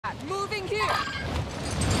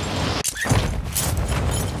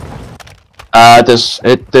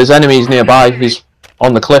There's enemies nearby. He's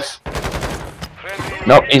on the cliff.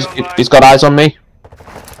 Nope, he's got eyes on me.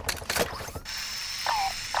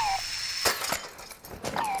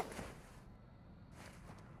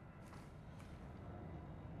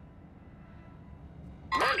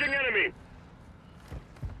 Marking enemy.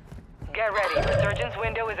 Get ready. Resurgence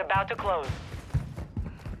window is about to close.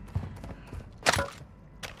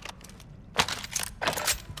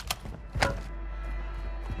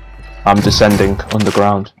 I'm descending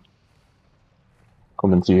underground.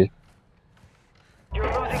 Coming to you. You're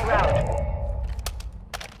losing ground.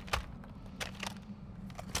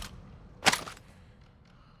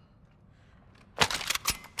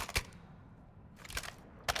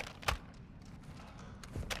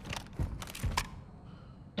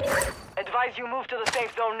 Advise you move to the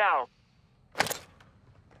safe zone now.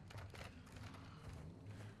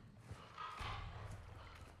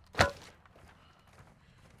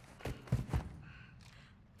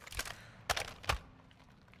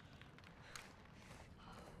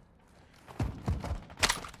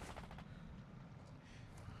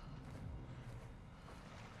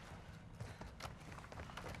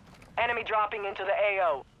 Enemy dropping into the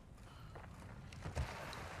AO.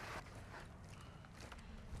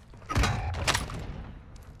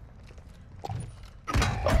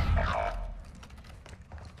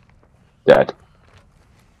 Dead.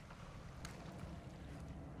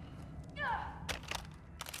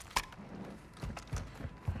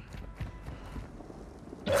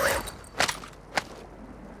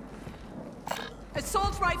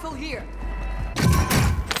 Assault rifle here.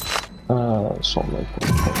 Assault rifle.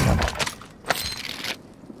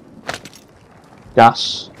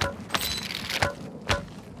 Gas.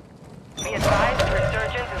 Be advised,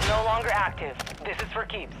 resurgence is no longer active. This is for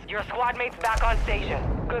keeps. Your squad mates back on station.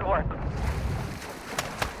 Good work.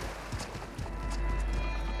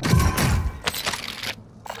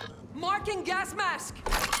 Marking gas mask.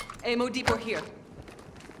 Ammo depot here.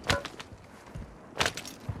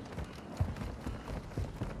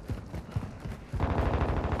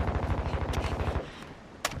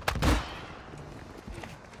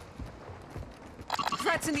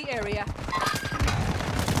 Threats in the area.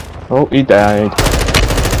 Oh, he died.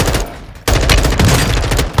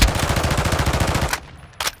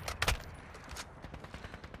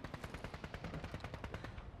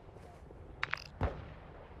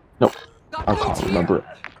 Nope. I can't remember it.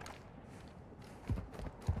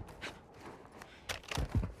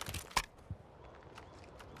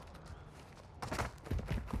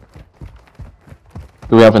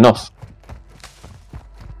 Do we have enough?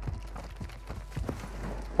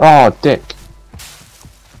 Oh, dick.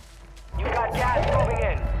 You got gas moving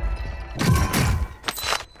in.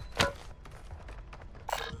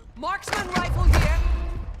 Marksman rifle here.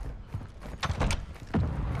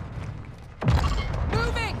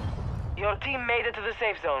 Moving. Your team made it to the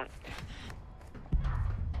safe zone.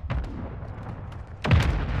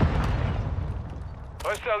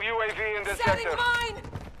 Hostile UAV in the Setting sector. mine.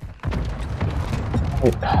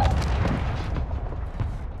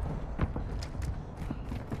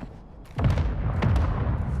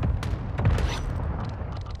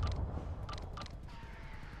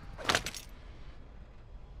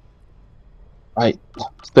 Right,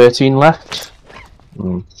 13 left.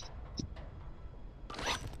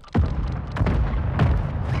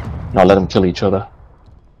 Now let them kill each other.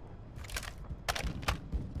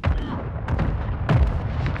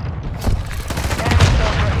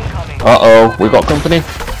 Uh-oh, we got company.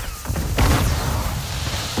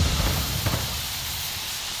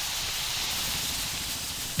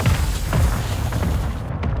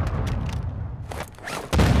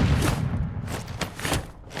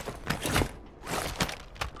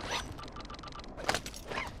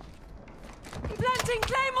 Planting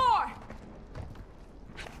Claymore.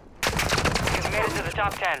 You've made it to the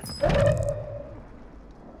top 10.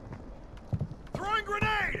 Throwing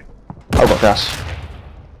grenade. I got gas.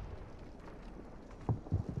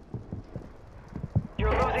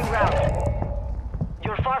 You're losing ground.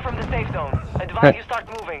 You're far from the safe zone. Advise you start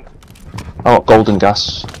moving. I got golden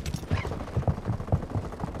gas. This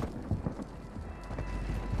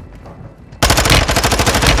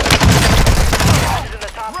is in the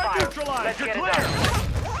top 5. Let's get it done.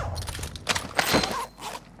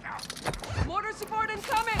 Mortar support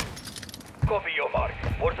incoming. Copy your mark.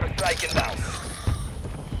 Mortar strike inbound.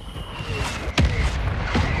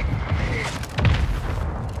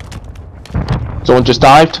 Someone just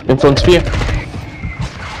dived in front of you.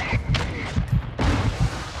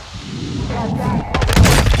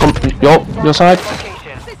 Come, your side.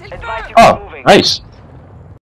 Location. Advise you keep Oh, moving. nice.